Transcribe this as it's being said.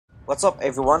What's up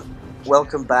everyone?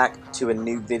 Welcome back to a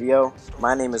new video.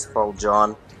 My name is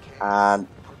pauljohn and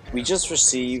we just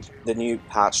received the new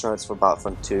patch notes for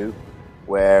Battlefront 2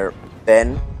 where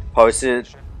Ben posted,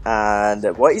 and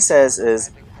what he says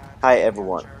is, "Hi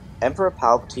everyone, Emperor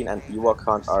Palpatine and Ewok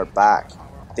Hunt are back.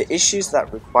 The issues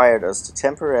that required us to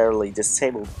temporarily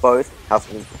disable both have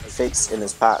been fixed in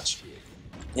this patch.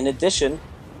 In addition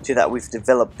to that, we've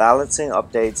developed balancing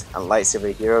updates and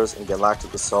lightsaber heroes in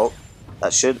Galactic Assault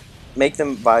that should make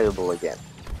them viable again.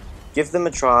 Give them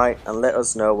a try and let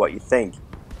us know what you think.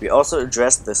 We also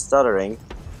addressed the stuttering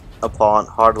upon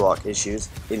hardlock issues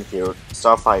in Hero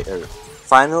Starfighter.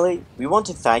 Finally, we want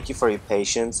to thank you for your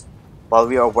patience while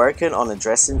we are working on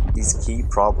addressing these key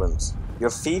problems. Your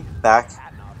feedback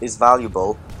is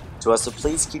valuable to us, so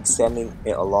please keep sending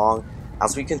it along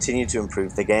as we continue to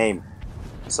improve the game."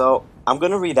 So I'm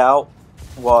going to read out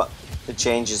what the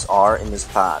changes are in this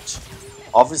patch.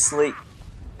 Obviously,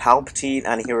 Palpatine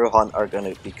and Hero Hunt are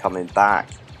going to be coming back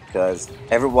because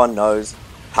everyone knows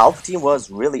Palpatine was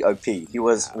really OP. He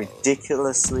was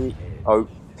ridiculously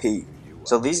OP.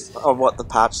 So these are what the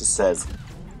patch says.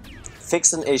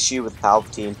 Fix an issue with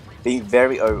Palpatine being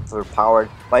very overpowered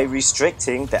by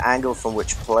restricting the angle from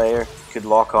which player could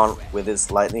lock on with his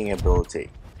lightning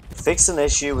ability. Fix an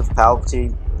issue with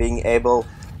Palpatine being able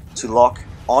to lock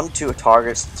onto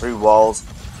targets through walls,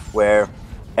 where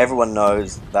everyone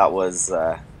knows that was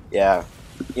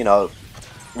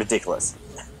ridiculous.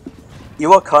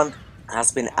 Ewok Hunt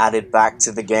has been added back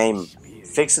to the game.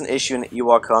 Fix an issue in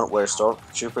Ewok Hunt where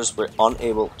stormtroopers were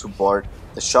unable to board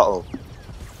the shuttle.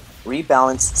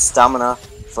 Rebalance stamina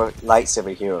for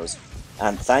lightsaber heroes,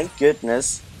 and thank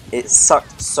goodness it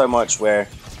sucked so much where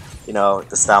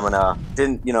the stamina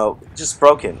didn't, just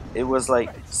broken. It was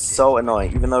like so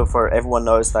annoying, even though for everyone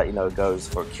knows that it goes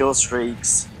for kill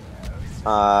streaks.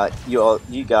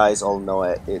 You guys all know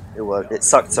it. It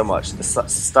sucked so much. The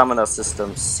stamina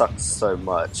system sucked so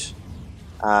much.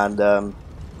 And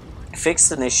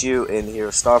fixed an issue in Hero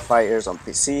Starfighters on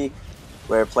PC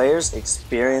where players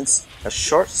experience a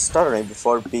short stuttering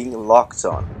before being locked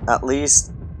on. At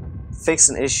least fix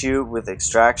an issue with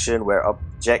extraction where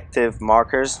objective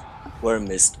markers were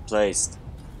misplaced.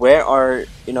 Where are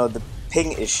the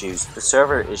ping issues, the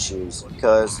server issues?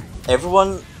 Because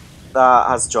everyone that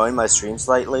has joined my streams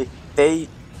lately, they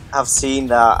have seen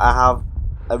that I have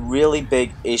a really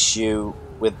big issue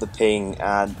with the ping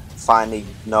and finding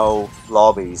no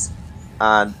lobbies.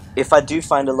 And if I do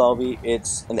find a lobby,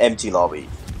 it's an empty lobby.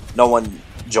 No one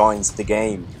joins the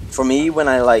game. For me, when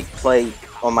I play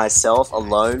on myself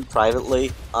alone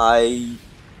privately, I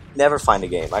never find a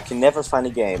game. I can never find a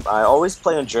game. I always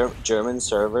play on German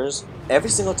servers. Every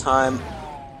single time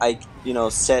I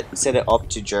set it up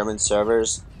to German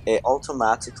servers, it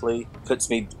automatically puts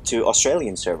me to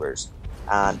Australian servers,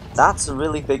 and that's a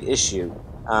really big issue.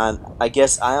 And I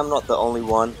guess I am not the only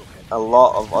one. A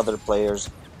lot of other players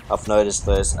have noticed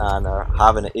this and are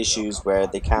having issues where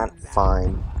they can't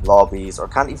find lobbies or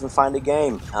can't even find a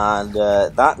game, and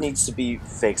that needs to be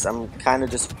fixed. I'm kind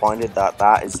of disappointed that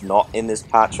that is not in this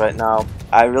patch right now.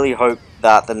 I really hope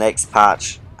that the next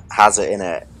patch has it in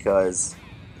it, because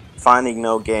finding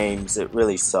no games, it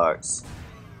really sucks.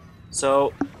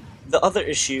 So the other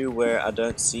issue where I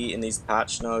don't see in these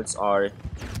patch notes are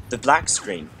the black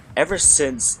screen. Ever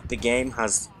since the game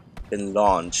has been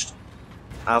launched,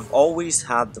 I've always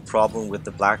had the problem with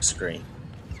the black screen.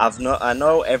 I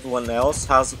know everyone else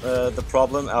has the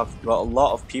problem. I've got a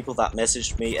lot of people that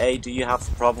messaged me, "Hey, do you have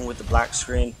the problem with the black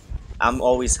screen?" I'm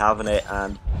always having it,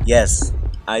 and yes,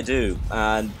 I do.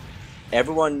 And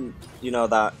everyone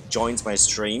that joins my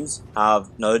streams have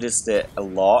noticed it a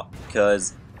lot,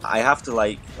 because I have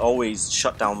to always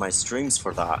shut down my streams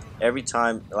for that. Every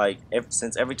time,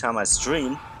 since every time I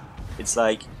stream, it's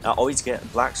I always get a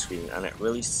black screen, and it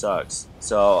really sucks.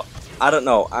 So I don't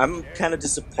know. I'm kind of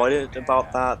disappointed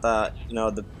about that. That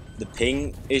the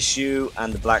ping issue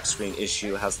and the black screen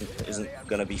issue isn't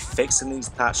gonna be fixed in these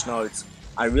patch notes.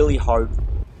 I really hope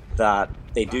that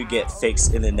they do get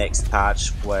fixed in the next patch,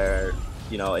 where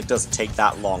it doesn't take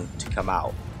that long to come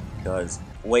out, because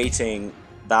waiting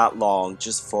that long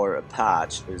just for a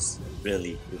patch is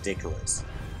really ridiculous.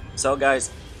 So guys,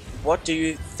 what do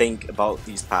you think about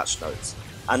these patch notes?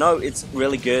 I know it's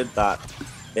really good that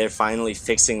they're finally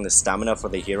fixing the stamina for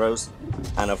the heroes,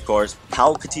 and of course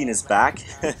Palpatine is back.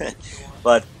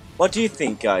 But what do you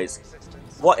think, guys?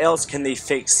 What else can they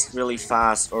fix really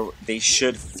fast, or they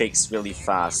should fix really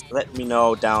fast? Let me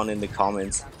know down in the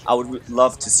comments. I would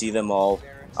love to see them all.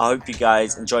 I hope you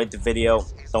guys enjoyed the video.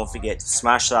 Don't forget to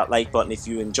smash that like button if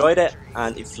you enjoyed it,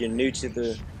 and if you're new to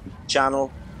the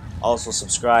channel, also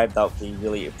subscribe. That would be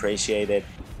really appreciated.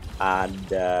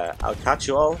 and I'll catch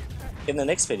you all in the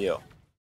next video.